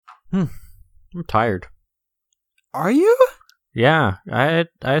I'm tired. Are you? Yeah, I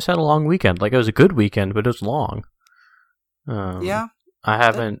just had a long weekend. Like, it was a good weekend, but it was long. Yeah. I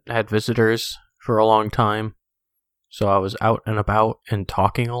haven't had visitors for a long time, so I was out and about and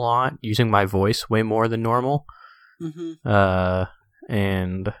talking a lot, using my voice way more than normal. Mm-hmm.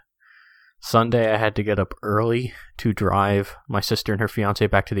 And Sunday I had to get up early to drive my sister and her fiance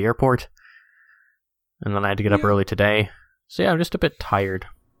back to the airport. And then I had to get up early today. So yeah, I'm just a bit tired.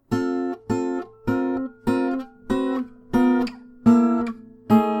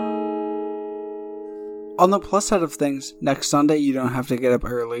 On the plus side of things, next Sunday you don't have to get up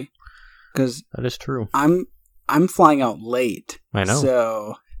early, because That is true. I'm flying out late. I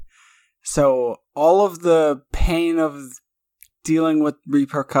know. So all of the pain of dealing with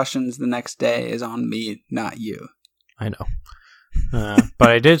repercussions the next day is on me, not you. I know. But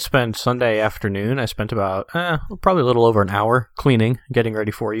I did spend Sunday afternoon. I spent about probably a little over an hour cleaning, getting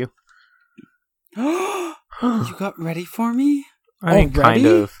ready for you. You got ready for me? I mean, kind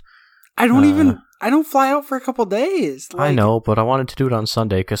of. I don't fly out for a couple days. I know, but I wanted to do it on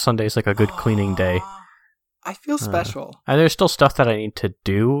Sunday because Sunday's like a good cleaning day. I feel special. And there's still stuff that I need to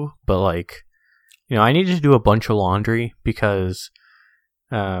do, but like, I needed to do a bunch of laundry because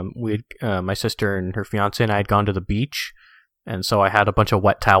my sister and her fiance and I had gone to the beach, and so I had a bunch of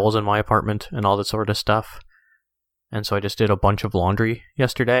wet towels in my apartment and all that sort of stuff. And so I just did a bunch of laundry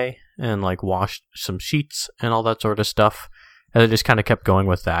yesterday and like washed some sheets and all that sort of stuff. And I just kind of kept going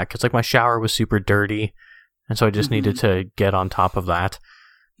with that because like my shower was super dirty, and so I just needed to get on top of that,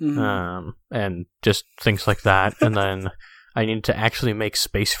 and just things like that. And then I needed to actually make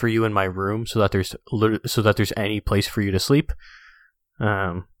space for you in my room so that there's any place for you to sleep.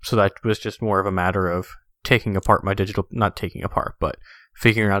 So that was just more of a matter of taking apart my not taking apart, but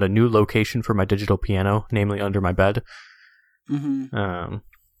figuring out a new location for my digital piano, namely under my bed. And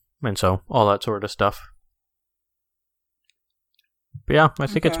so all that sort of stuff. But yeah, I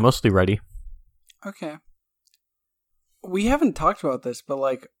think it's mostly ready. Okay. We haven't talked about this, but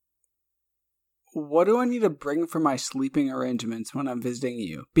like, what do I need to bring for my sleeping arrangements when I'm visiting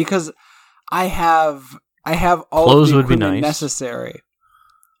you? Because I have all clothes of the would be equipment nice. necessary.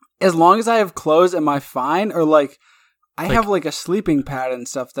 As long as I have clothes, am I fine? Or like, I have like a sleeping pad and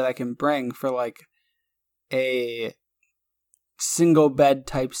stuff that I can bring for like a single bed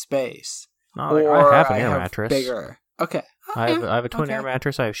type space. No, or I have an air mattress. Bigger. Okay. I have a twin air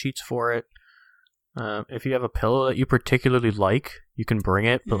mattress. I have sheets for it. If you have a pillow that you particularly like, you can bring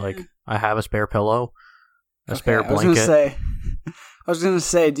it. But like, I have a spare pillow, spare blanket. I was gonna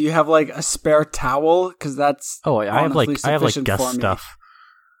say, do you have like a spare towel? Because that's I have like guest stuff.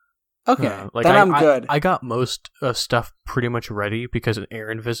 Okay, then I'm good. I got most stuff pretty much ready because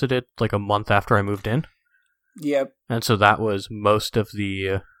Aaron visited like a month after I moved in. Yep. And so that was most of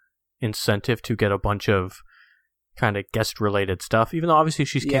the incentive to get a bunch of kind of guest-related stuff, even though obviously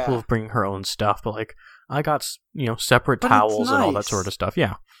she's capable of bringing her own stuff, but like, I got, separate towels and all that sort of stuff.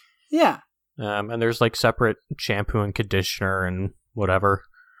 Yeah. Yeah. And there's like separate shampoo and conditioner and whatever.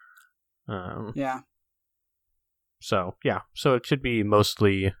 Yeah. So, yeah. So it should be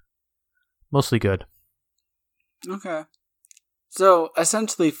mostly good. Okay. So,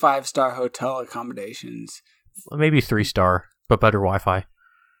 essentially 5-star hotel accommodations. Maybe 3-star, but better Wi-Fi.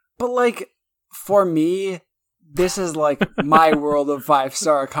 But like, for me, this is like my world of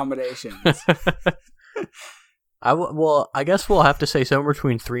 5-star accommodations. I guess we'll have to say somewhere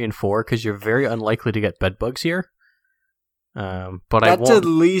between 3 and 4 because you're very unlikely to get bed bugs here. But that's at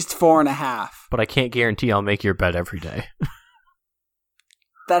least 4.5. But I can't guarantee I'll make your bed every day.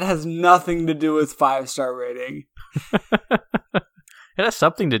 That has nothing to do with 5-star rating. It has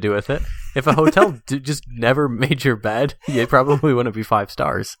something to do with it. If a hotel just never made your bed, you probably wouldn't be 5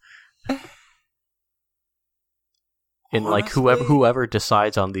 stars. And like whoever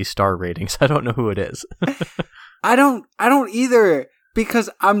decides on these star ratings, I don't know who it is. I don't either, because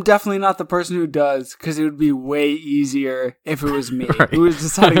I'm definitely not the person who does, because it would be way easier if it was me who was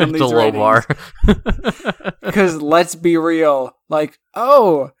deciding on these ratings. Low bar. Because let's be real, like,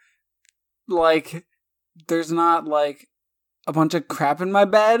 there's not like a bunch of crap in my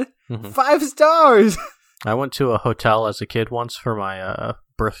bed. 5 stars. I went to a hotel as a kid once for my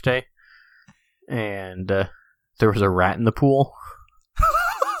birthday, and there was a rat in the pool.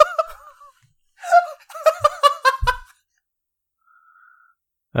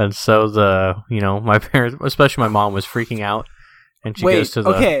 And so my parents, especially my mom, was freaking out, and she goes to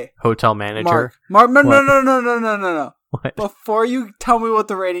the hotel manager. Mark, no. What? Before you tell me what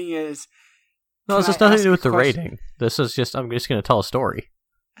the rating is. No, this has nothing to do with the rating. This is just, I'm just going to tell a story.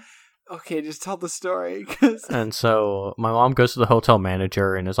 Okay, just tell the story. And so my mom goes to the hotel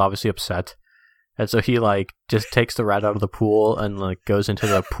manager and is obviously upset. And so he, like, just takes the rat out of the pool and, like, goes into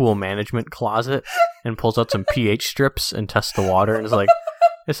the pool management closet and pulls out some pH strips and tests the water and is like,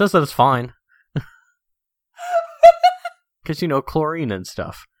 it says that it's fine. Because, chlorine and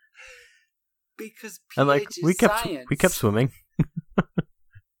stuff. Because pH and, like, is science. we kept swimming.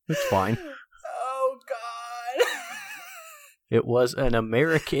 It's fine. Oh, God. It was an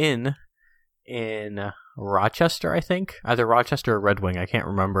American in Rochester, I think. Either Rochester or Red Wing, I can't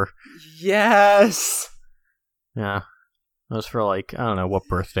remember. Yes! Yeah. It was for, like, I don't know what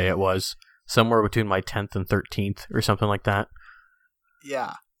birthday it was. Somewhere between my 10th and 13th or something like that.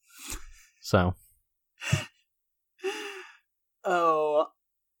 Yeah. So. Oh,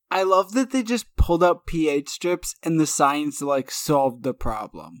 I love that they just pulled out pH strips and the science, like, solved the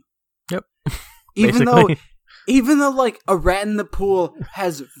problem. Yep. Even though, like, a rat in the pool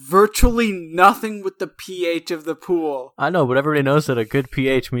has virtually nothing with the pH of the pool. I know, but everybody knows that a good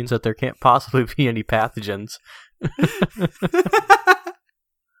pH means that there can't possibly be any pathogens.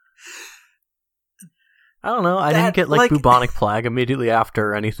 I don't know. I didn't get, like, bubonic plague immediately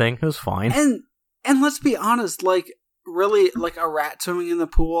after or anything. It was fine. And let's be honest, like, really, like, a rat swimming in the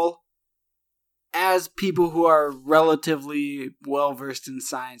pool, as people who are relatively well-versed in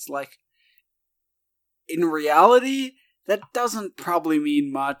science, like, in reality, that doesn't probably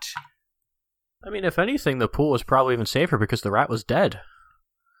mean much. I mean, if anything, the pool was probably even safer because the rat was dead.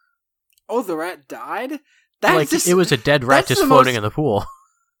 Oh, the rat died? It was a dead rat just floating in the pool.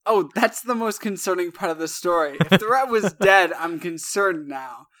 Oh, that's the most concerning part of the story. If the rat was dead, I'm concerned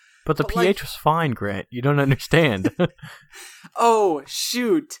now. But the pH was fine, Grant. You don't understand. Oh,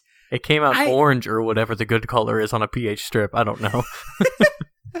 shoot. It came out orange or whatever the good color is on a pH strip. I don't know.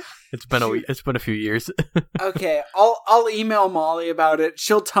 It's been a few years. Okay, I'll email Molly about it.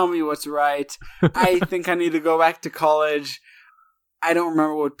 She'll tell me what's right. I think I need to go back to college. I don't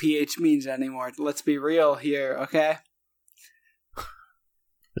remember what pH means anymore. Let's be real here, okay?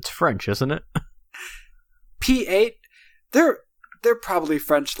 It's French, isn't it? P8? They're probably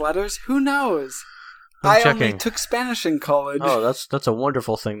French letters. Who knows? I only took Spanish in college. Oh, that's a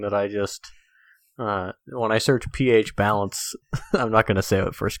wonderful thing that I just... when I search pH balance, I'm not going to say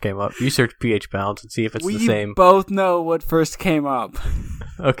what first came up. You search pH balance and see if it's the same. We both know what first came up.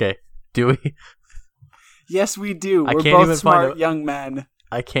 Okay. Do we? Yes, we do. We're both smart young men.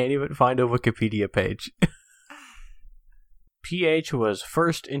 I can't even find a Wikipedia page. pH was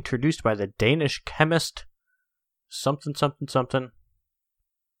first introduced by the Danish chemist something.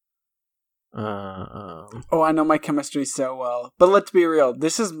 Oh, I know my chemistry so well. But let's be real.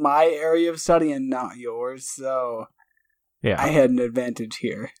 This is my area of study and not yours, so yeah. I had an advantage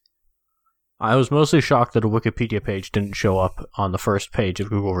here. I was mostly shocked that a Wikipedia page didn't show up on the first page of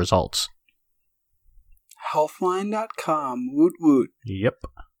Google results. Healthline.com. Woot woot. Yep.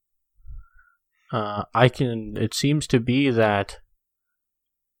 It seems to be that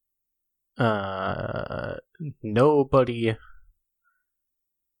nobody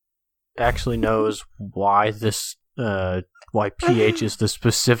actually knows why why pH is the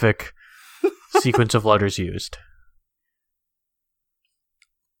specific sequence of letters used.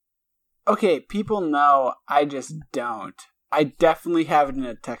 Okay, people know, I just don't. I definitely have it in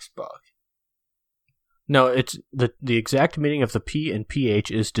a textbook. No, it's the exact meaning of the P and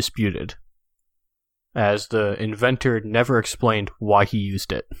pH is disputed, as the inventor never explained why he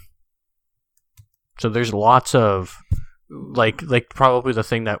used it. So there's lots of like probably the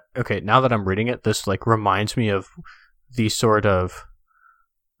thing that, okay, now that I'm reading it, this like reminds me of the sort of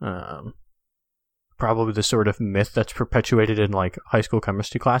probably the sort of myth that's perpetuated in like high school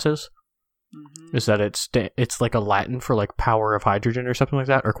chemistry classes. Mm-hmm. Is that it's like a Latin for like power of hydrogen or something like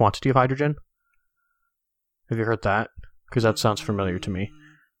that, or quantity of hydrogen. Have you heard that? Because that sounds familiar to me.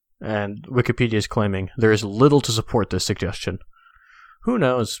 And Wikipedia is claiming there is little to support this suggestion. Who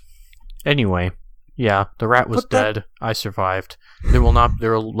knows? Anyway, yeah, the rat was dead. I survived. There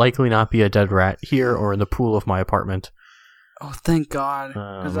will likely not be a dead rat here or in the pool of my apartment. Oh, thank God.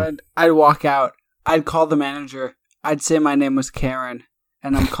 Because I'd walk out. I'd call the manager. I'd say my name was Karen,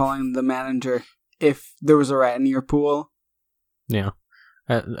 and I'm calling the manager if there was a rat in your pool. Yeah.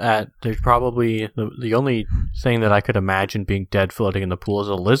 There's probably the only thing that I could imagine being dead floating in the pool is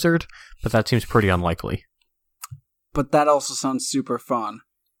a lizard, but that seems pretty unlikely. But that also sounds super fun.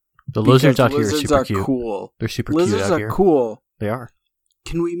 The lizards out here are super cute. Cool. They're super cute out here. Lizards are cool. They are.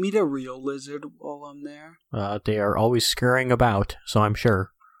 Can we meet a real lizard while I'm there? They are always scurrying about, so I'm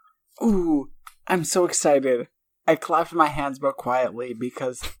sure. Ooh, I'm so excited. I clapped my hands but quietly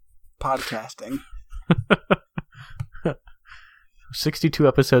because podcasting. 62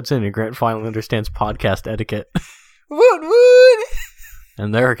 episodes in, and Grant finally understands podcast etiquette. Woot woot!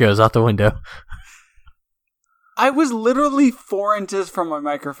 And there it goes, out the window. I was literally 4 inches from my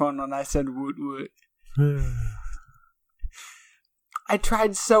microphone when I said woot woot. I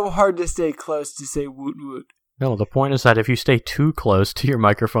tried so hard to stay close to say woot woot. No, the point is that if you stay too close to your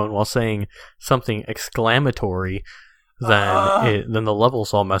microphone while saying something exclamatory, then the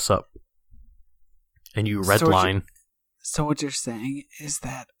levels all mess up. And you redline. So what you're saying is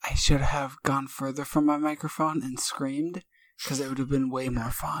that I should have gone further from my microphone and screamed? Because it would have been way more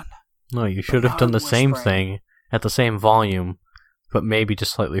fun. No, you should have done the same thing at the same volume, but maybe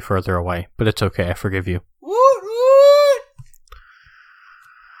just slightly further away. But it's okay, I forgive you. Woot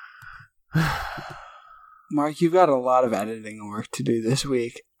woot! Mark, you've got a lot of editing work to do this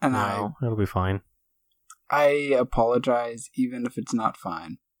week, and it'll be fine. I apologize, even if it's not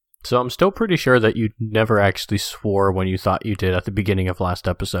fine. So I'm still pretty sure that you never actually swore when you thought you did at the beginning of last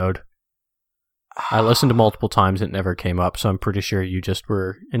episode. I listened to multiple times, it never came up, so I'm pretty sure you just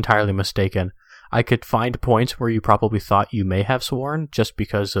were entirely mistaken. I could find points where you probably thought you may have sworn, just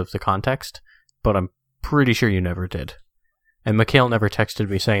because of the context, but I'm pretty sure you never did. And Mikhail never texted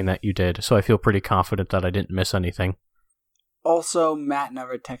me saying that you did, so I feel pretty confident that I didn't miss anything. Also, Matt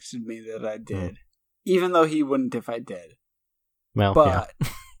never texted me that I did, even though he wouldn't if I did. Well, yeah.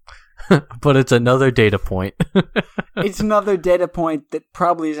 But it's another data point. It's another data point that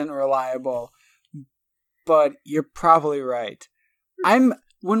probably isn't reliable. But you're probably right.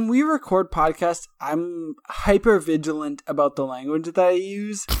 When we record podcasts, I'm hyper vigilant about the language that I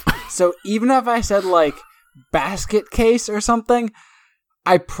use. So even if I said like basket case or something,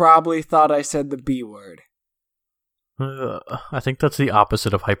 I probably thought I said the B word. I think that's the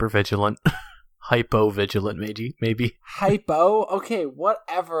opposite of hyper vigilant. Hypo-vigilant, maybe. Hypo? Okay,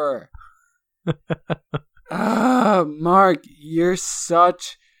 whatever. Mark, you're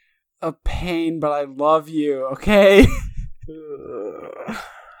such a pain, but I love you, okay?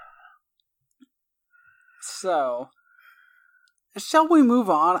 So, shall we move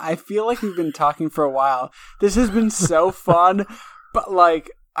on? I feel like we've been talking for a while. This has been so fun, but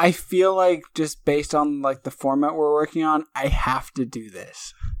like, I feel like just based on like the format we're working on, I have to do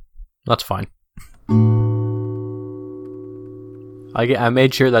this. That's fine. I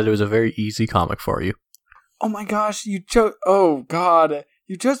made sure that it was a very easy comic for you. Oh my gosh, you chose... Oh god.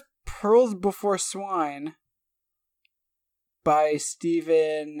 You chose Pearls Before Swine by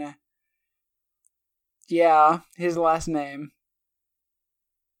Stephen... Yeah, his last name.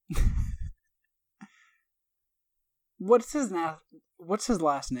 What's his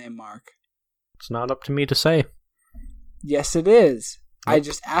last name, Mark? It's not up to me to say. Yes, it is. Nope. I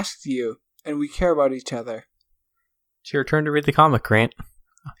just asked you, and we care about each other. It's your turn to read the comic, Grant.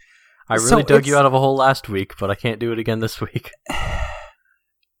 I really dug you out of a hole last week, but I can't do it again this week.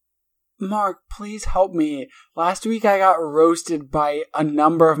 Mark, please help me. Last week I got roasted by a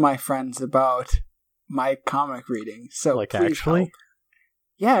number of my friends about my comic reading. So like please actually? Help.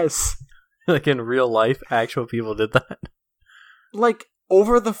 Yes. Like in real life, actual people did that? Like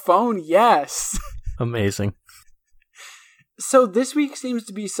over the phone, yes. Amazing. So this week seems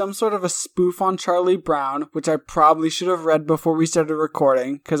to be some sort of a spoof on Charlie Brown, which I probably should have read before we started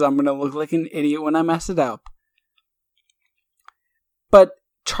recording, because I'm going to look like an idiot when I mess it up. But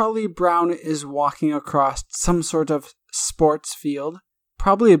Charlie Brown is walking across some sort of sports field,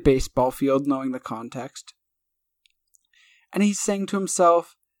 probably a baseball field, knowing the context. And he's saying to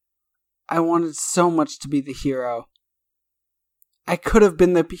himself, I wanted so much to be the hero. I could have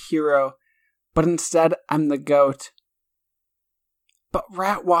been the hero, but instead I'm the GOAT. But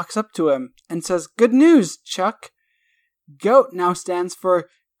Rat walks up to him and says, "Good news, Chuck. GOAT now stands for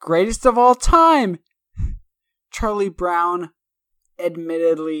greatest of all time." Charlie Brown,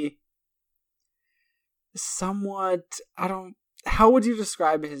 admittedly, somewhat, how would you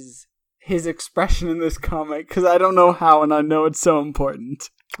describe his expression in this comic? Because I don't know how, and I know it's so important.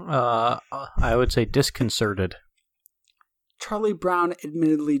 I would say disconcerted. Charlie Brown,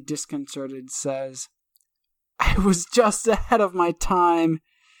 admittedly disconcerted, says, I was just ahead of my time.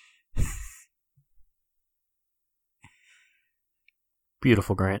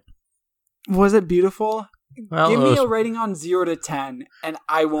 Beautiful, Grant. Was it beautiful? Well, give me a rating on 0 to 10, and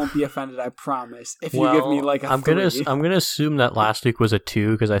I won't be offended, I promise. If you give me like a 3. I'm gonna assume that last week was a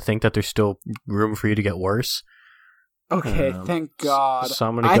 2, because I think that there's still room for you to get worse. Okay, thank God. So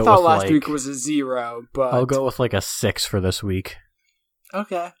I'm gonna go I thought with last week was a 0, but... I'll go with like a 6 for this week.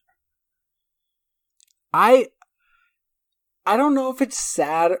 Okay. I don't know if it's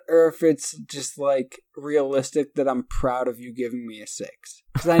sad or if it's just like realistic that I'm proud of you giving me a 6.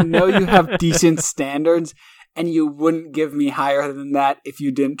 Because I know you have decent standards, and you wouldn't give me higher than that if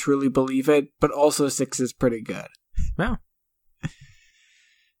you didn't truly believe it, but also 6 is pretty good. Yeah.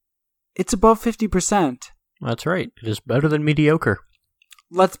 It's above 50%. That's right. It is better than mediocre.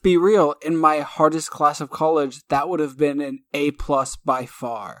 Let's be real. In my hardest class of college, that would have been an A+ by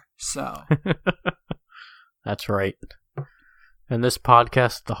far. So. That's right. And this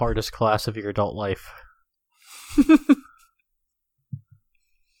podcast, the hardest class of your adult life.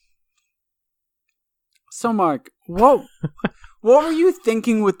 So, Mark, what were you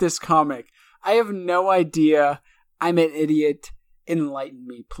thinking with this comic? I have no idea. I'm an idiot. Enlighten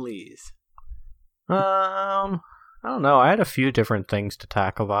me, please. I don't know. I had a few different things to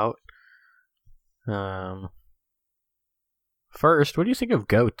talk about. First, what do you think of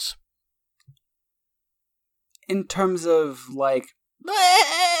goats? In terms of, like,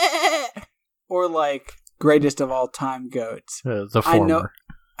 or, like, greatest of all time goats? The former.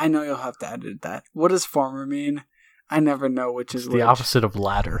 I know you'll have to edit that. What does former mean? I never know which is it's which. The opposite of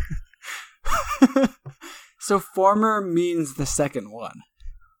latter. So former means the second one.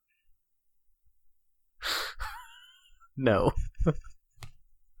 No.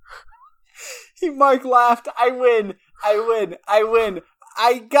 Mark laughed. I win.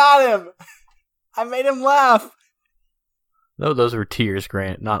 I got him. I made him laugh. No, those were tears,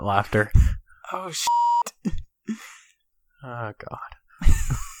 Grant, not laughter. Oh, shit. Oh, God.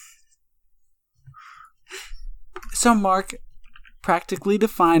 So, Mark, practically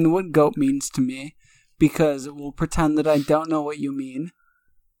define what goat means to me, because we'll pretend that I don't know what you mean.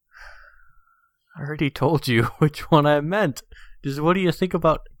 I already told you which one I meant. Just what do you think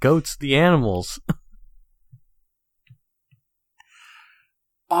about goats, the animals?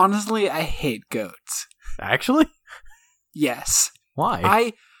 Honestly, I hate goats. Actually? Yes.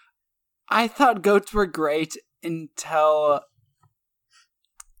 Why? I thought goats were great until...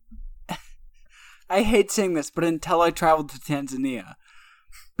 I hate saying this, but until I traveled to Tanzania.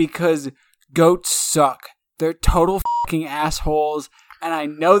 Because goats suck. They're total fucking assholes. And I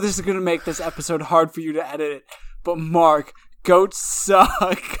know this is going to make this episode hard for you to edit it. But Mark, goats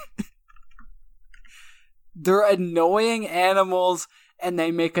suck. They're annoying animals. And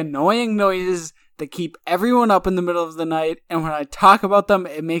they make annoying noises that keep everyone up in the middle of the night. And when I talk about them,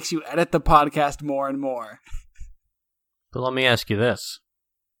 it makes you edit the podcast more and more. But let me ask you this.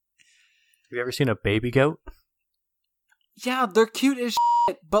 Have you ever seen a baby goat? Yeah, they're cute as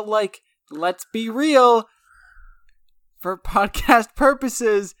shit, but like, let's be real. For podcast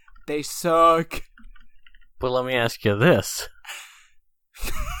purposes, they suck. But let me ask you this.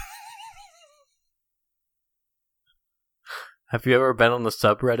 Have you ever been on the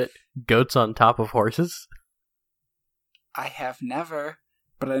subreddit, Goats on Top of Horses? I have never,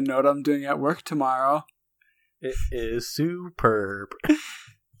 but I know what I'm doing at work tomorrow. It is superb.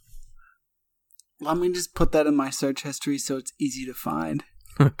 Let me just put that in my search history so it's easy to find.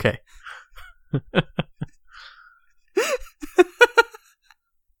 Okay.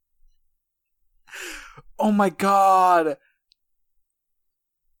 Oh my god!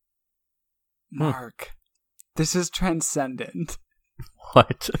 Mark, this is transcendent.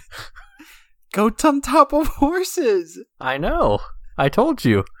 What? Goats on top of horses! I know. I told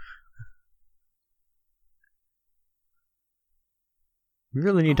you. We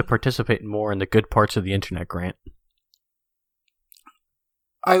really need to participate more in the good parts of the internet, Grant.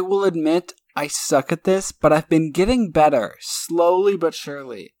 I will admit, I suck at this, but I've been getting better, slowly but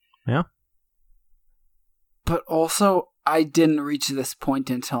surely. Yeah? But also, I didn't reach this point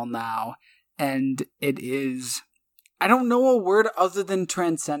until now, and it is... I don't know a word other than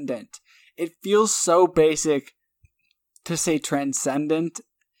transcendent. It feels so basic to say transcendent,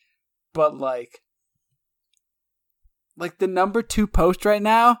 but like the number 2 post right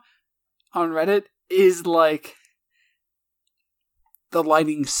now on Reddit is like, the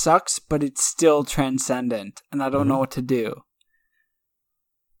lighting sucks, but it's still transcendent, and I don't know what to do.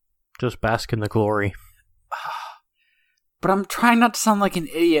 Just bask in the glory. But I'm trying not to sound like an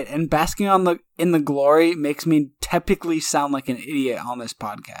idiot, and basking in the glory makes me typically sound like an idiot on this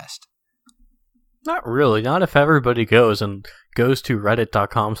podcast. Not really. Not if everybody goes to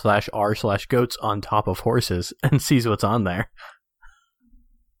reddit.com/r/goats on top of horses and sees what's on there.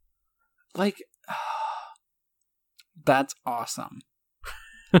 Like, that's awesome.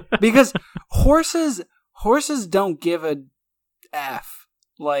 Because horses don't give a F.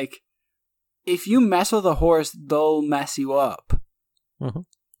 Like, if you mess with a horse, they'll mess you up. Mm-hmm.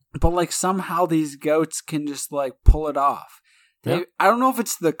 But like, somehow these goats can just like pull it off. I don't know if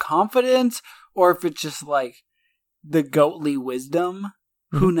it's the confidence or if it's just like the goatly wisdom.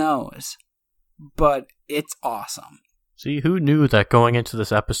 Mm-hmm. Who knows? But it's awesome. See, who knew that going into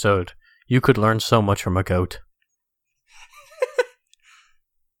this episode, You could learn so much from a goat.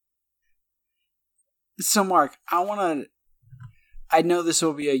 So, Mark, I know this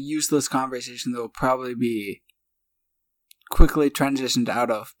will be a useless conversation that will probably be quickly transitioned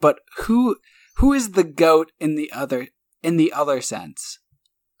out of, but who is the GOAT in the other sense?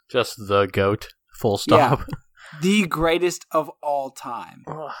 Just the GOAT, full stop. Yeah, the greatest of all time.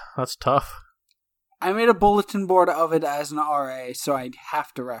 Oh, that's tough. I made a bulletin board of it as an RA, so I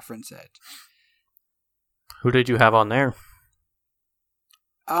have to reference it. Who did you have on there?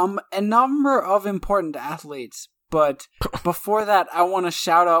 A number of important athletes, but before that, I want to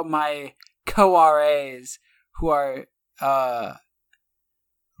shout out my co-RAs, who are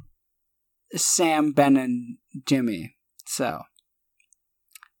Sam, Ben, and Jimmy. So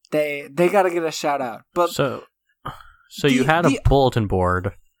they got to get a shout out. But so you had a bulletin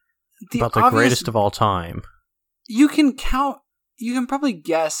board about the greatest of all time. You can count. You can probably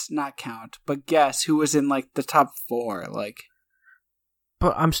guess, not count, but guess who was in like the top 4. Like,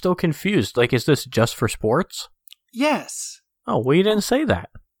 but I'm still confused. Like, is this just for sports? Yes. Oh, we didn't say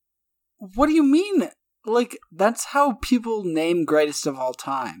that. What do you mean? Like, that's how people name greatest of all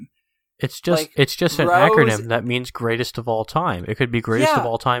time. It's just like, an acronym that means greatest of all time. It could be greatest of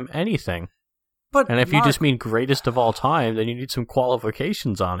all time anything. And if you just mean greatest of all time, then you need some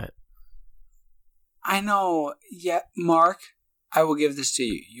qualifications on it. I know. Yeah, Mark, I will give this to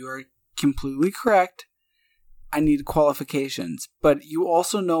you. You are completely correct. I need qualifications. But you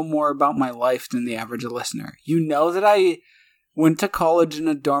also know more about my life than the average listener. You know that I went to college in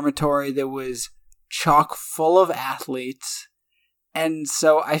a dormitory that was chock full of athletes. And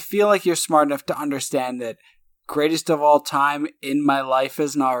so I feel like you're smart enough to understand that greatest of all time in my life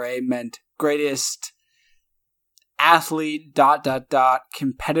as an RA meant greatest athlete, ...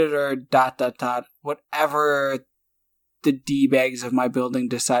 competitor, ... whatever the D-bags of my building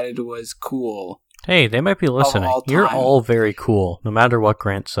decided was cool. Hey, they might be listening. You're all very cool, no matter what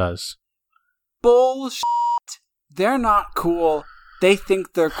Grant says. Bullshit. They're not cool. They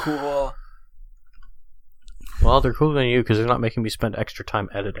think they're cool. Well, they're cooler than you because they're not making me spend extra time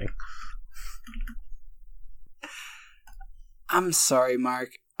editing. I'm sorry, Mark.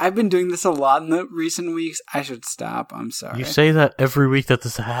 I've been doing this a lot in the recent weeks. I should stop. I'm sorry. You say that every week that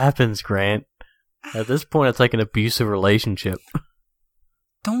this happens, Grant. At this point, it's like an abusive relationship.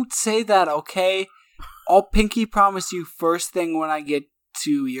 Don't say that, okay? I'll pinky promise you first thing when I get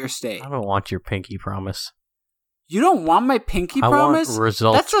to your state. I don't want your pinky promise. You don't want my pinky promise? I want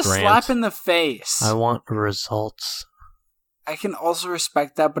results, That's a Grant. slap in the face. I want results. I can also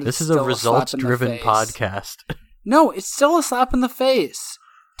respect that, but this it's is still a results-driven podcast. No, it's still a slap in the face.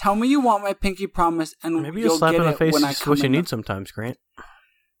 Tell me you want my pinky promise, and maybe you'll a slap get in the it face when is I just come what you in need sometimes, Grant.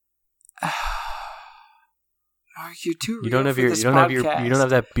 Mark, you're too real You don't have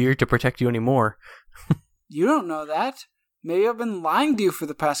that beard to protect you anymore. You don't know that. Maybe I've been lying to you for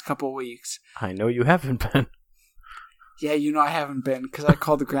the past couple weeks. I know you haven't been. Yeah, you know I haven't been because I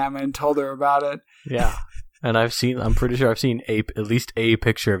called the grandma and told her about it. Yeah, and I'm pretty sure I've seen at least a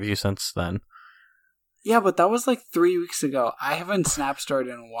picture of you since then. Yeah, but that was like 3 weeks ago. I haven't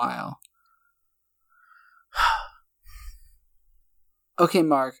Snapstarred in a while. Okay,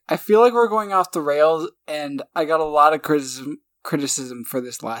 Mark, I feel like we're going off the rails, and I got a lot of criticism for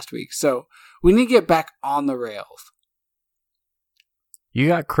this last week, so we need to get back on the rails. You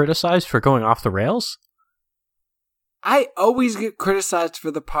got criticized for going off the rails? I always get criticized for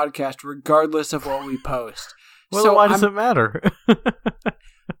the podcast regardless of what we post. Well, so why does it matter?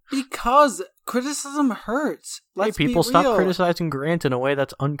 Because criticism hurts. Let's hey, people, be real. Stop criticizing Grant in a way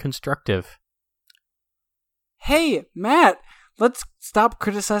that's unconstructive. Hey, Matt, let's stop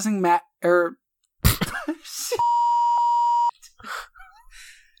criticizing Matt.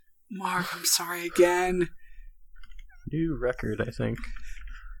 Mark, I'm sorry again. New record, I think.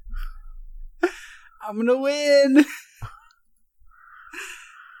 I'm gonna win.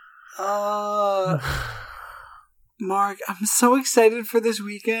 Mark, I'm so excited for this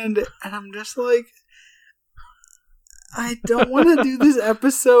weekend, and I'm just like, I don't want to do this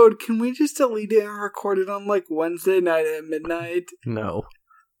episode. Can we just delete it and record it on like Wednesday night at midnight? No,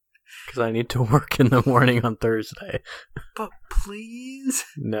 because I need to work in the morning on Thursday. But please?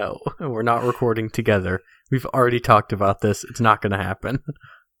 No, we're not recording together. We've already talked about this. It's not going to happen.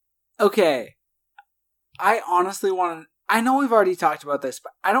 Okay. I honestly want to... I know we've already talked about this,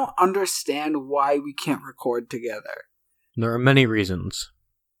 but I don't understand why we can't record together. There are many reasons.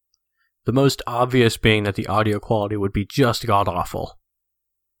 The most obvious being that the audio quality would be just god-awful.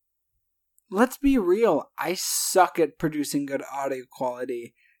 Let's be real. I suck at producing good audio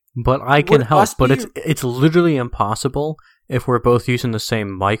quality. But I can help, but it's literally impossible if we're both using the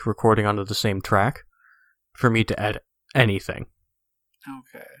same mic recording onto the same track for me to edit anything.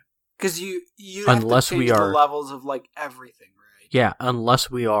 Okay. Because you have to change the levels of like everything, right? Yeah, unless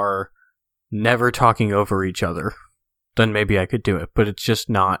we are never talking over each other, then maybe I could do it, but it's just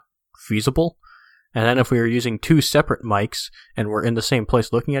not feasible. And then if we were using two separate mics and we're in the same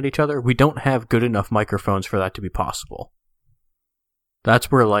place looking at each other, we don't have good enough microphones for that to be possible.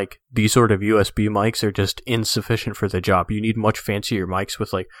 That's where, like, these sort of USB mics are just insufficient for the job. You need much fancier mics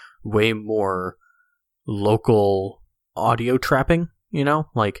with, like, way more local audio trapping, you know?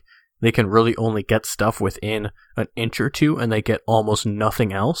 Like, they can really only get stuff within an inch or two, and they get almost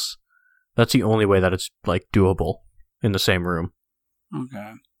nothing else. That's the only way that it's, like, doable in the same room.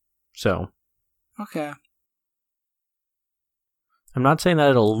 Okay. So. Okay. I'm not saying that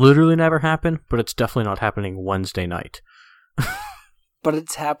it'll literally never happen, but it's definitely not happening Wednesday night. But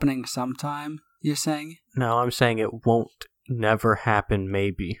it's happening sometime, you're saying? No, I'm saying it won't never happen,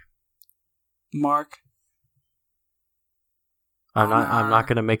 maybe. Mark? I'm not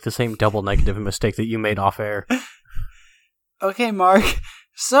going to make the same double negative mistake that you made off air. Okay, Mark.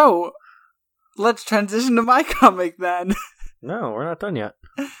 So, let's transition to my comic then. No, we're not done yet.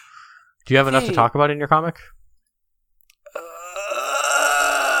 Do you have enough to talk about in your comic?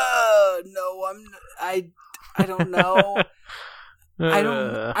 No, I don't know. I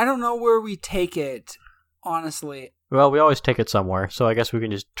don't know where we take it, honestly. Well, we always take it somewhere, so I guess we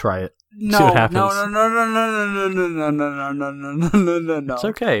can just try it. See what happens. No. It's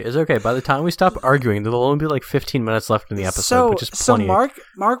okay. By the time we stop arguing, there'll only be like 15 minutes left in the episode, which is plenty. So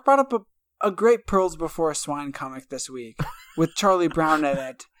Mark brought up a great Pearls Before Swine comic this week with Charlie Brown in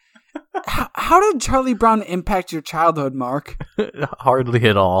it. How did Charlie Brown impact your childhood, Mark? Hardly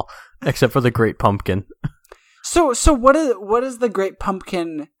at all, except for the Great Pumpkin. So what is the Great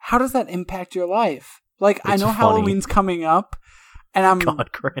Pumpkin? How does that impact your life? Like, I know funny. Halloween's coming up, and I'm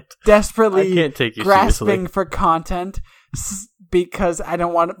desperately grasping for content because I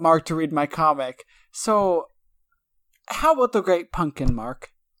don't want Mark to read my comic. So, how about the Great Pumpkin, Mark?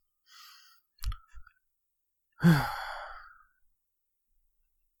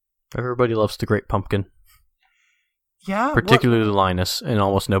 Everybody loves the Great Pumpkin. Yeah? Particularly Linus, and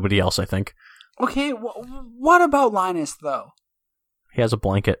almost nobody else, I think. Okay, what about Linus, though? He has a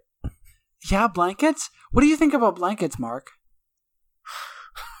blanket. Yeah, blankets? What do you think about blankets, Mark?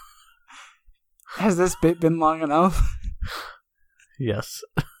 Has this bit been long enough? Yes.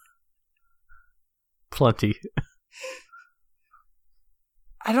 Plenty.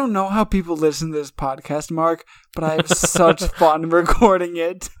 I don't know how people listen to this podcast, Mark, but I have such fun recording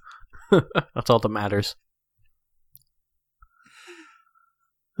it. That's all that matters.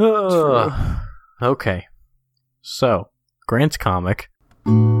 Okay. So, Grant's comic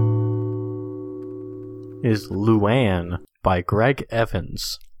is Luann by Greg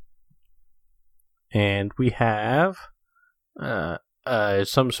Evans. And we have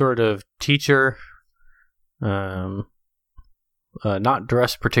some sort of teacher, not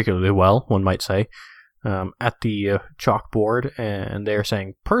dressed particularly well, one might say, at the chalkboard, and they're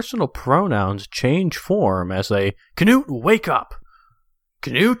saying personal pronouns change form as they, Canute, wake up!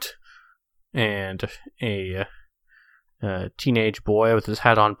 Canute! And a teenage boy with his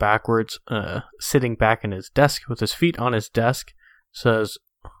hat on backwards, sitting back in his desk with his feet on his desk, says,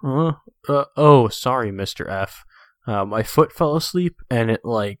 oh, sorry, Mr. F. My foot fell asleep and it,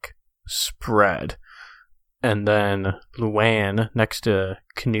 spread. And then Luann, next to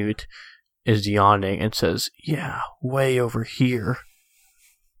Canute, is yawning and says, yeah, way over here.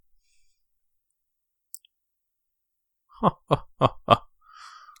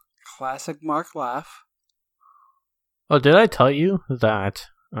 Classic Mark laugh. Oh, did I tell you that,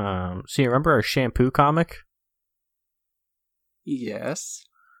 see, remember our shampoo comic? Yes.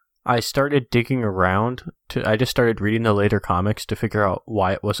 I started digging around. I just started reading the later comics to figure out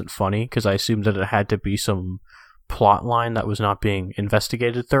why it wasn't funny, because I assumed that it had to be some plot line that was not being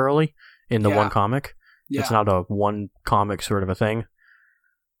investigated thoroughly in the one comic. Yeah. It's not a one comic sort of a thing.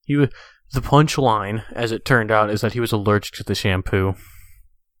 The punchline, as it turned out, is that he was allergic to the shampoo.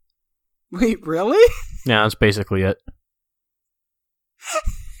 Wait, really? Yeah, that's basically it.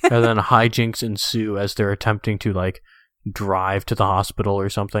 And then hijinks ensue as they're attempting to, drive to the hospital or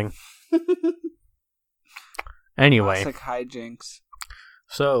something. Anyway. Classic hijinks.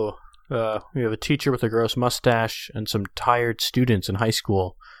 So, we have a teacher with a gross mustache and some tired students in high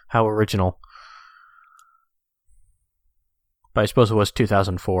school. How original. But I suppose it was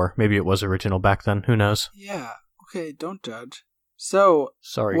 2004. Maybe it was original back then. Who knows? Yeah. Okay, don't judge. So,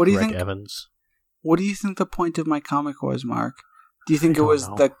 sorry, what do Greg you think, Evans. What do you think the point of my comic was, Mark? Do you think it was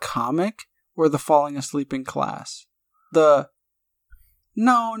the comic or the falling asleep in class? No.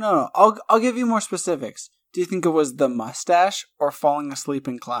 I'll give you more specifics. Do you think it was the mustache or falling asleep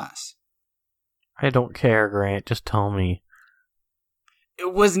in class? I don't care, Grant. Just tell me.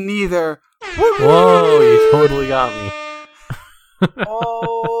 It was neither. Whoa, you totally got me.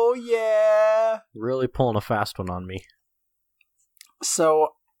 Oh, yeah. Really pulling a fast one on me. So,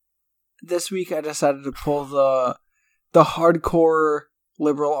 this week I decided to pull the hardcore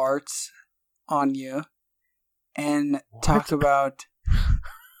liberal arts on you and talk about...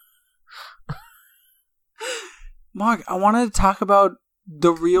 Mark, I wanted to talk about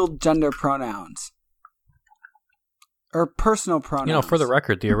the real gender pronouns. Or personal pronouns. You know, for the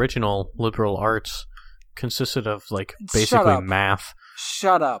record, the original liberal arts consisted of, like, basically math.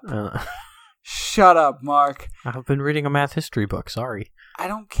 Shut up. Shut up, Mark. I've been reading a math history book, sorry. I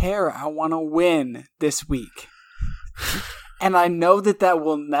don't care. I want to win this week. And I know that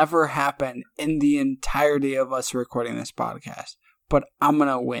will never happen in the entirety of us recording this podcast. But I'm going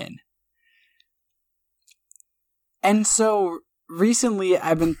to win. And so, recently,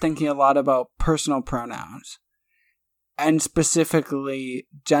 I've been thinking a lot about personal pronouns. And specifically,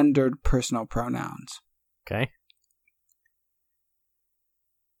 gendered personal pronouns. Okay.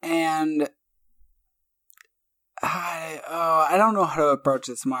 And I don't know how to approach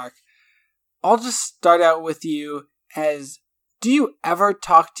this, Mark. I'll just start out with you as, do you ever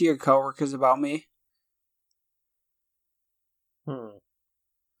talk to your coworkers about me?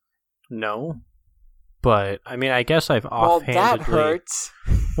 No. But, I mean, I guess I've offhandedly... Well, that hurts.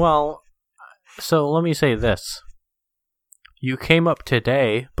 Well, so let me say this. You came up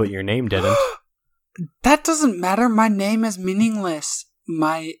today, but your name didn't. That doesn't matter. My name is meaningless.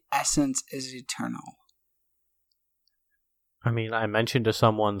 My essence is eternal. I mean, I mentioned to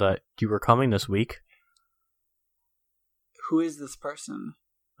someone that you were coming this week. Who is this person?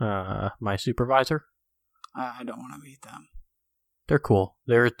 My supervisor. I don't want to meet them. They're cool.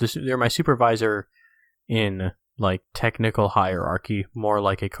 They're my supervisor in, like, technical hierarchy, more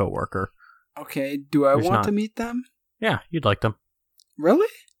like a coworker. Okay, do I want to meet them? Yeah, you'd like them. Really?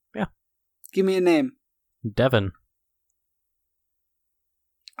 Yeah. Give me a name. Devin.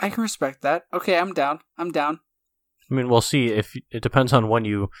 I can respect that. Okay, I'm down. I mean, we'll see. If it depends on when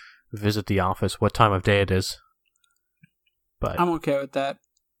you visit the office, what time of day it is. But I'm okay with that.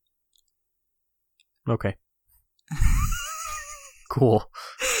 Okay. Cool.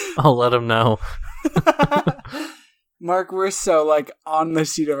 I'll let him know. Mark, we're so, like, on the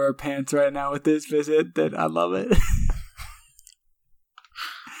seat of our pants right now with this visit that I love it.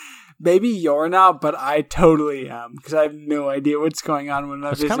 Maybe you're not, but I totally am, because I have no idea what's going on when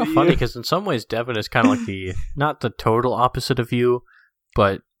I visit you. It's kind of funny, because in some ways Devin is kind of like the, not the total opposite of you,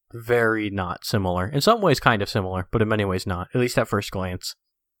 but very not similar. In some ways kind of similar, but in many ways not, at least at first glance.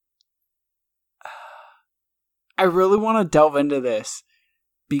 I really want to delve into this,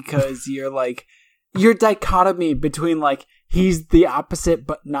 because your dichotomy between, like, he's the opposite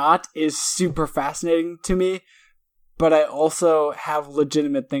but not is super fascinating to me. But I also have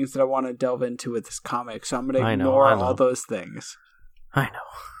legitimate things that I want to delve into with this comic, so I'm going to ignore all those things. I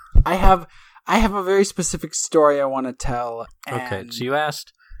know. I have a very specific story I want to tell. Okay, so you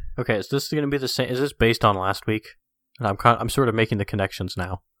asked. Okay, is this going to be the same? Is this based on last week? I'm sort of making the connections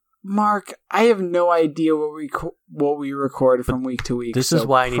now. Mark, I have no idea what we record from week to week. This is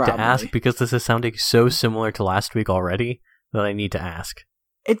why I need to ask, because this is sounding so similar to last week already that I need to ask.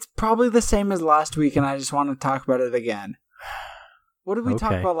 It's probably the same as last week, and I just want to talk about it again. What did we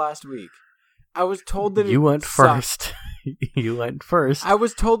talk about last week? I was told that you went first. You went first. I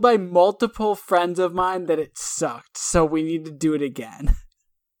was told by multiple friends of mine that it sucked, so we need to do it again.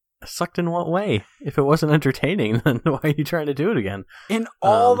 Sucked in what way? If it wasn't entertaining, then why are you trying to do it again? In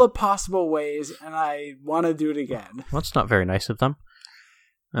all the possible ways, and I want to do it again. Well, that's not very nice of them.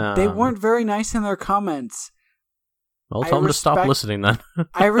 They weren't very nice in their comments. Well, tell them to stop listening then.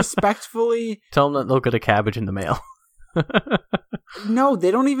 I respectfully... Tell them that they'll get a cabbage in the mail. No, they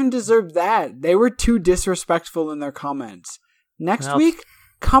don't even deserve that. They were too disrespectful in their comments. Next week,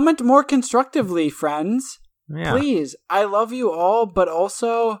 comment more constructively, friends. Yeah. Please. I love you all, but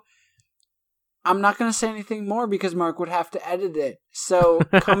also, I'm not going to say anything more because Mark would have to edit it. So,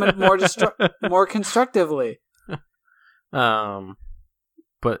 comment more constructively. But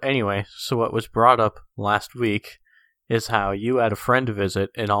anyway, so what was brought up last week is how you had a friend visit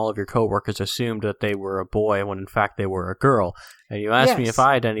and all of your coworkers assumed that they were a boy when in fact they were a girl. And you asked me if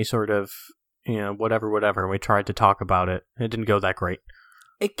I had any sort of, whatever, and we tried to talk about it. It didn't go that great.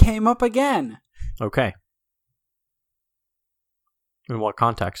 It came up again. Okay. In what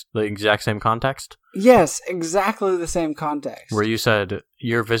context? The exact same context? Yes, exactly the same context. Where you said,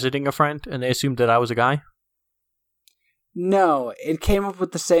 you're visiting a friend, and they assumed that I was a guy? No, it came up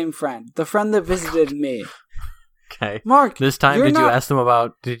with the same friend. The friend that visited me. Okay. Mark, this time, did you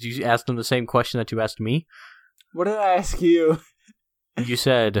ask them the same question that you asked me? What did I ask you? You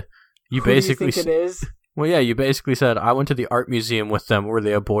said, Who basically... do you think it is? Well, yeah, you basically said, I went to the art museum with them. Were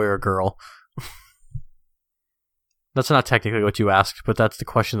they a boy or a girl? That's not technically what you asked, but that's the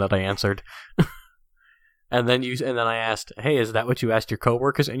question that I answered. And then I asked, hey, is that what you asked your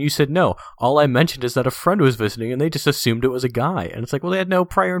coworkers? And you said no. All I mentioned is that a friend was visiting, and they just assumed it was a guy. And it's like, well, they had no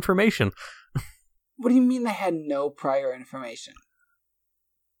prior information. What do you mean they had no prior information?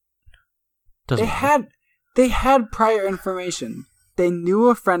 Doesn't They had prior information. They knew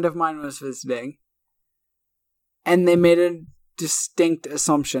a friend of mine was visiting, and they made a distinct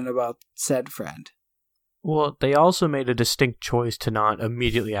assumption about said friend. Well, they also made a distinct choice to not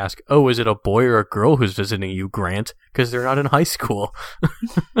immediately ask, oh, is it a boy or a girl who's visiting you, Grant? Because they're not in high school.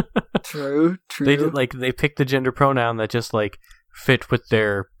 True. They picked the gender pronoun that just, fit with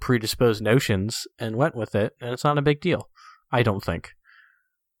their predisposed notions and went with it, and it's not a big deal. I don't think.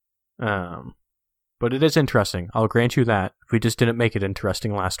 But it is interesting. I'll grant you that. We just didn't make it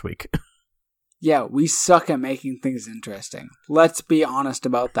interesting last week. Yeah, we suck at making things interesting. Let's be honest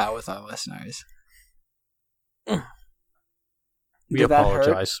about that with our listeners. We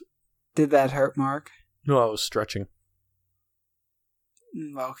apologize. Did that hurt, Mark? No, I was stretching.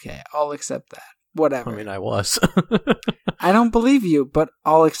 Okay, I'll accept that. Whatever. I mean, I was. I don't believe you, but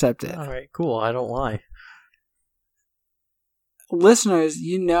I'll accept it. All right, cool. I don't lie. Listeners,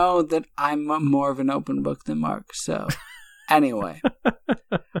 you know that I'm more of an open book than Mark, so anyway.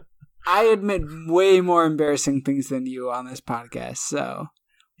 I admit way more embarrassing things than you on this podcast, so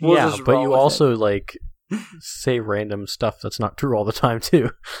yeah, but you also say random stuff that's not true all the time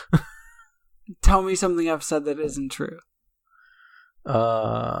too. Tell me something I've said that isn't true.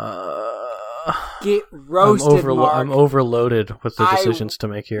 Get roasted, Mark. I'm overloaded with the decisions to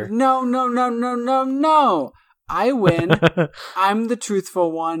make here. No. I win. I'm the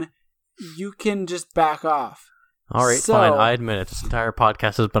truthful one. You can just back off. All right, fine. I admit it. This entire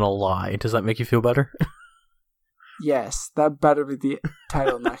podcast has been a lie. Does that make you feel better? Yes, that better be the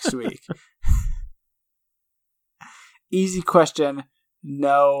title next week. Easy question.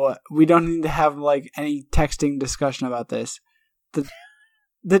 No, we don't need to have any texting discussion about this.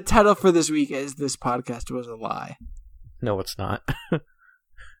 The title for this week is "This Podcast Was a Lie." No, it's not.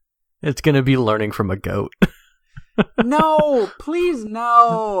 It's going to be learning from a goat. No, please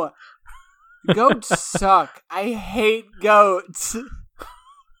no. Goats suck. I hate goats.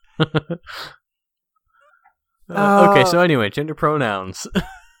 Okay, so anyway, gender pronouns.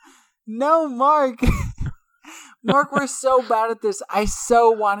 No, Mark. Mark, we're so bad at this. I so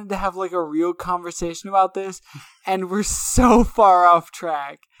wanted to have a real conversation about this, and we're so far off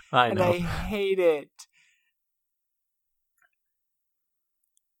track. I know. And I hate it.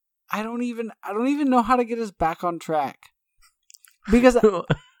 I don't even know how to get us back on track. Because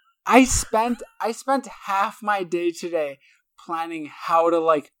I spent half my day today planning how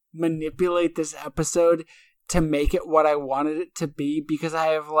to manipulate this episode to make it what I wanted it to be, because I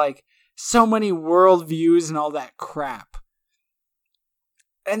have so many worldviews and all that crap.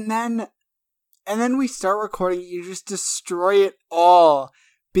 And then we start recording, you just destroy it all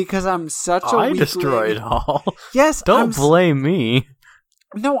because I'm such a weakling. I destroy it all. Yes, don't blame me.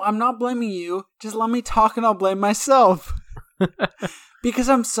 No, I'm not blaming you. Just let me talk and I'll blame myself. Because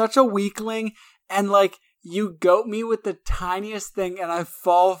I'm such a weakling, and you goat me with the tiniest thing and I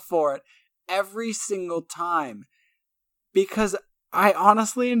fall for it every single time. Because I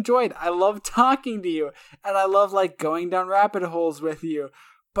honestly enjoy it. I love talking to you, and I love going down rabbit holes with you.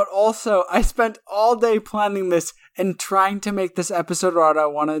 But also, I spent all day planning this and trying to make this episode what I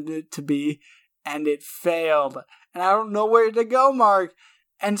wanted it to be, and it failed. And I don't know where to go, Mark.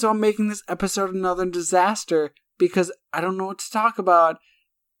 And so I'm making this episode another disaster because I don't know what to talk about,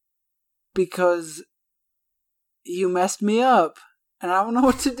 because you messed me up and I don't know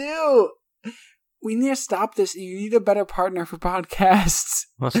what to do. We need to stop this. You need a better partner for podcasts.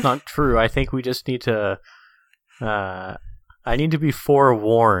 Well, that's not true. I think we just need to... I need to be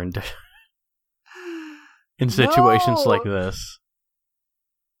forewarned in situations like this.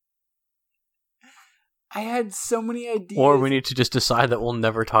 I had so many ideas. Or we need to just decide that we'll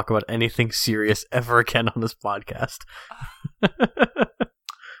never talk about anything serious ever again on this podcast.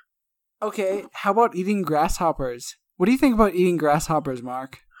 Okay, how about eating grasshoppers? What do you think about eating grasshoppers,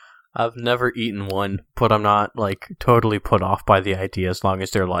 Mark? I've never eaten one, but I'm not totally put off by the idea as long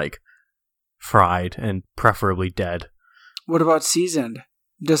as they're fried and preferably dead. What about seasoned?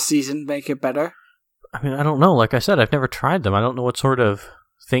 Does seasoned make it better? I mean, I don't know. Like I said, I've never tried them. I don't know what sort of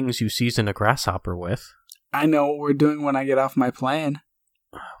things you season a grasshopper with. I know what we're doing when I get off my plane.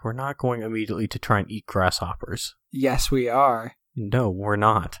 We're not going immediately to try and eat grasshoppers. Yes, we are. No, we're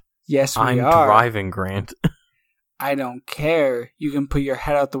not. Yes, we are. I'm driving, Grant. I don't care. You can put your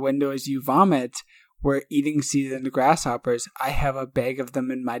head out the window as you vomit. We're eating seasoned grasshoppers. I have a bag of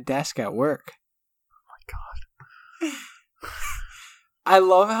them in my desk at work. Oh my god. I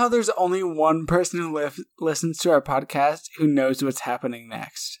love how there's only one person who listens to our podcast who knows what's happening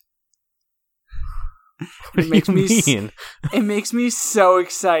next. What do you mean? It makes me so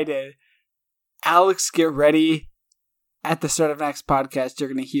excited. Alex, get ready. At the start of next podcast, you're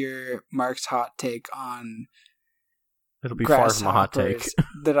going to hear Mark's hot take on it'll be far from a hot take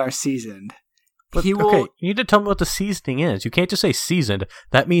that are seasoned. But, okay, you need to tell me what the seasoning is. You can't just say seasoned.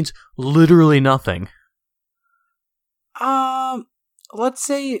 That means literally nothing. Let's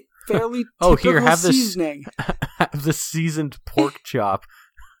say fairly typical here, have seasoning. Have the seasoned pork chop.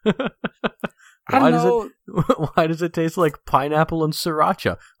 I don't know. Why does it taste like pineapple and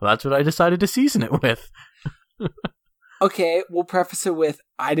sriracha? Well, that's what I decided to season it with. Okay, we'll preface it with,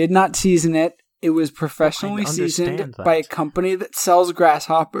 I did not season it. It was professionally seasoned by a company that sells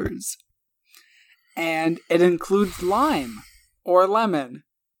grasshoppers. And it includes lime or lemon.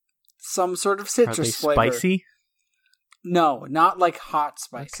 Some sort of citrus flavor. Are they spicy? No, not like hot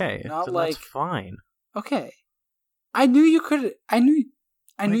spicy. Okay, not so like that's fine. Okay. I knew you could you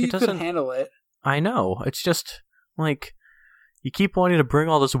could handle it. I know. It's just like you keep wanting to bring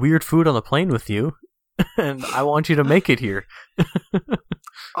all this weird food on the plane with you, and I want you to make it here.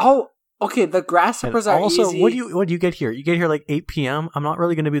 Oh, okay. The grasshoppers are also, easy. What do you get here? You get here like 8 p.m. I'm not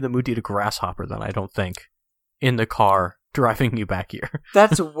really going to be in the mood to eat a grasshopper then. I don't think in the car driving you back here.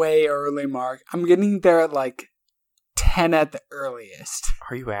 That's way early, Mark. I'm getting there at like 10 at the earliest.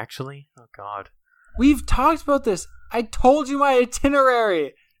 Are you actually? Oh God. We've talked about this. I told you my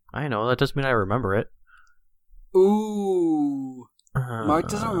itinerary. I know. That doesn't mean I remember it. Ooh. Mark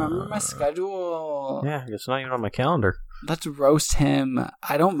doesn't remember my schedule. Yeah, it's not even on my calendar. Let's roast him.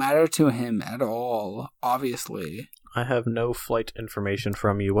 I don't matter to him at all, obviously. I have no flight information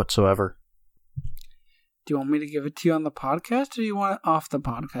from you whatsoever. Do you want me to give it to you on the podcast, or do you want it off the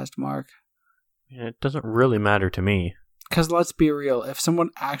podcast, Mark? It doesn't really matter to me. Because let's be real, if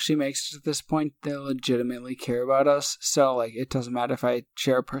someone actually makes it to this point, they legitimately care about us. So, like, it doesn't matter if I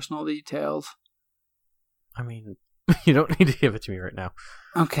share personal details. I mean, you don't need to give it to me right now.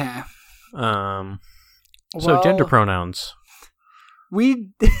 Okay. So gender pronouns. We'll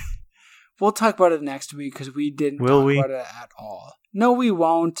talk about it next week because we didn't talk about it at all. No, we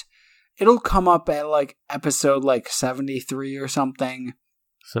won't. It'll come up at like episode like 73 or something.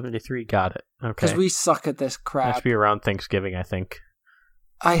 73, got it. Okay. Because we suck at this crap. It should be around Thanksgiving, I think.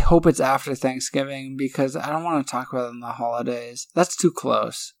 I hope it's after Thanksgiving because I don't want to talk about it in the holidays. That's too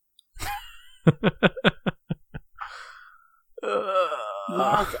close.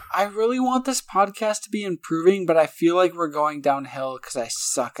 Mark, I really want this podcast to be improving, but I feel like we're going downhill because I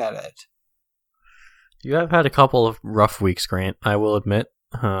suck at it. You have had a couple of rough weeks, Grant, I will admit.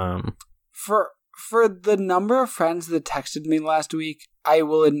 For the number of friends that texted me last week, I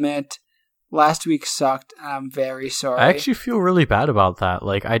will admit, last week sucked, and I'm very sorry. I actually feel really bad about that.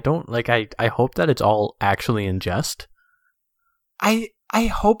 Like, I hope that it's all actually in jest. I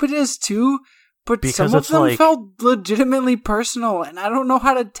hope it is too, but because some of them felt legitimately personal, and I don't know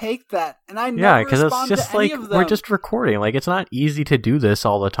how to take that. And I never respond to any of them. We're just recording. Like, it's not easy to do this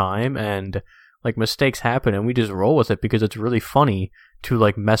all the time, and like mistakes happen, and we just roll with it because it's really funny to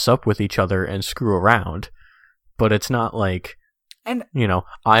like mess up with each other and screw around. But it's not like,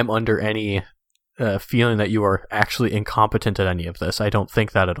 I'm under any feeling that you are actually incompetent at any of this. I don't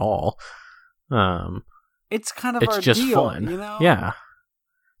think that at all. It's kind of it's our just deal, fun. Yeah.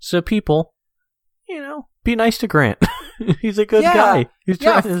 So people, be nice to Grant. He's a good guy. He's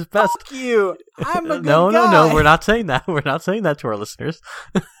trying his best. Fuck you. I'm a good guy. No. We're not saying that. We're not saying that to our listeners.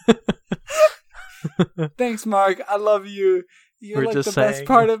 Thanks, Mark. I love you. You're the best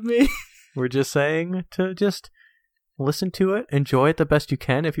part of me. We're just saying to just listen to it, enjoy it the best you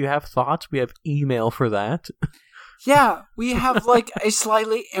can. If you have thoughts, we have email for that. Yeah, we have like a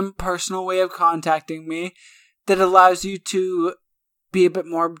slightly impersonal way of contacting me that allows you to be a bit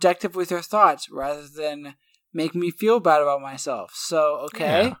more objective with your thoughts rather than make me feel bad about myself. So,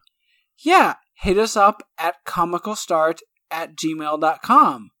 okay. Yeah, hit us up at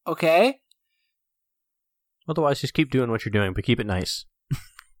comicalstart@gmail.com, okay? Otherwise, just keep doing what you're doing, but keep it nice.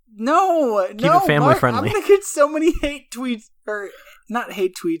 Keep it family friendly. I'm gonna get so many hate tweets, or not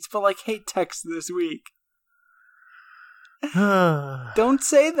hate tweets, but like hate texts this week. Don't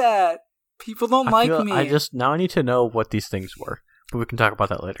say that. People don't like me. Now I need to know what these things were, but we can talk about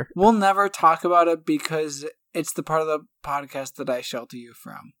that later. We'll never talk about it because it's the part of the podcast that I shelter you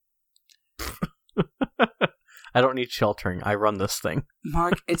from. I don't need sheltering. I run this thing.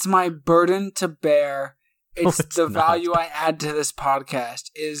 Mark, it's my burden to bear. It's the value I add to this podcast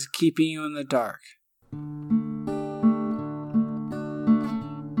is keeping you in the dark.